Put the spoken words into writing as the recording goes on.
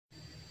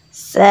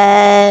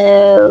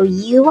So,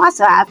 you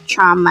also have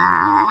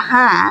trauma,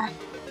 huh?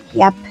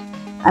 Yep.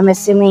 I'm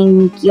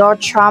assuming your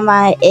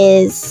trauma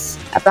is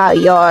about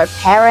your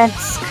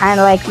parents, kind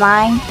of like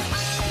mine?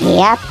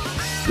 Yep.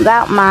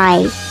 About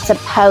my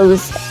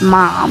supposed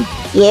mom.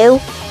 You?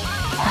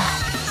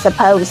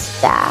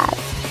 Supposed dad.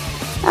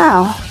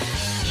 Oh,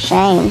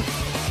 shame.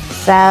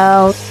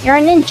 So, you're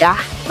a ninja,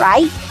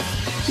 right?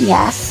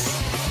 Yes.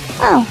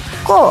 Oh,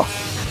 cool.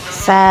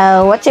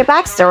 So, what's your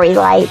backstory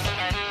like?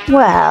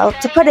 Well,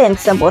 to put it in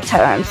simple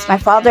terms, my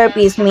father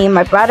abused me,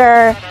 my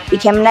brother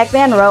became an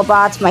Eggman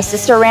robot, my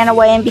sister ran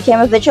away and became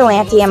a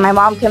vigilante, and my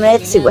mom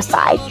committed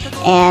suicide.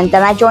 And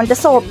then I joined the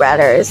Soul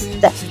Brothers.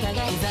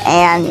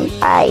 And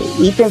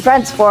we've been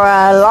friends for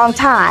a long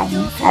time.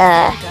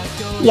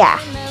 Yeah.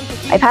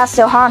 My past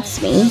still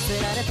haunts me.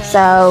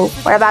 So,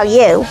 what about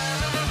you?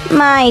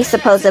 My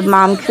supposed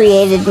mom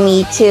created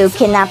me to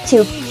kidnap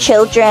 2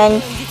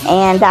 children,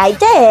 and I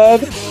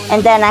did,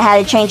 and then I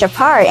had a change of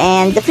heart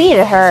and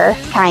defeated her,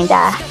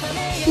 kinda.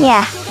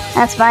 Yeah,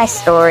 that's my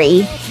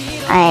story.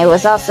 I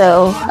was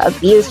also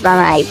abused by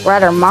my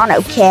brother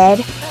Mono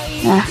Kid.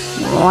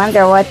 I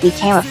wonder what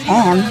became of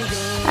him.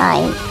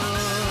 I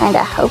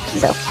kinda hope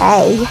he's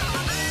okay.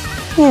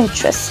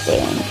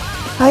 Interesting.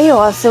 Are you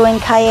also in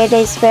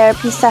Kaede's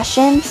therapy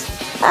sessions?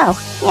 Oh,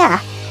 yeah.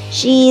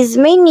 She's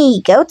made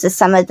me go to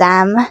some of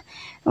them.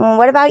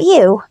 What about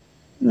you?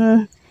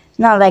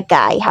 Not like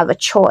I have a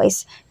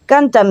choice.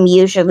 Gundam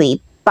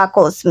usually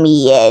buckles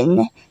me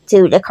in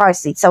to the car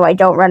seat so I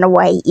don't run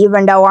away,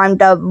 even though I'm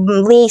the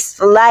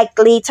least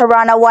likely to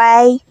run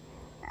away.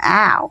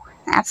 Ow,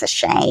 that's a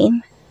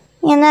shame.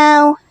 You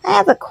know, I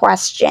have a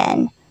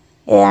question.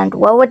 And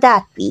what would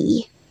that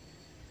be?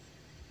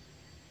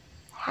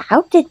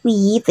 How did we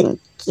even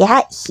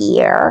get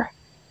here?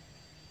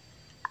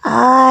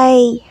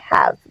 I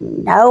have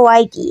no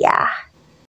idea.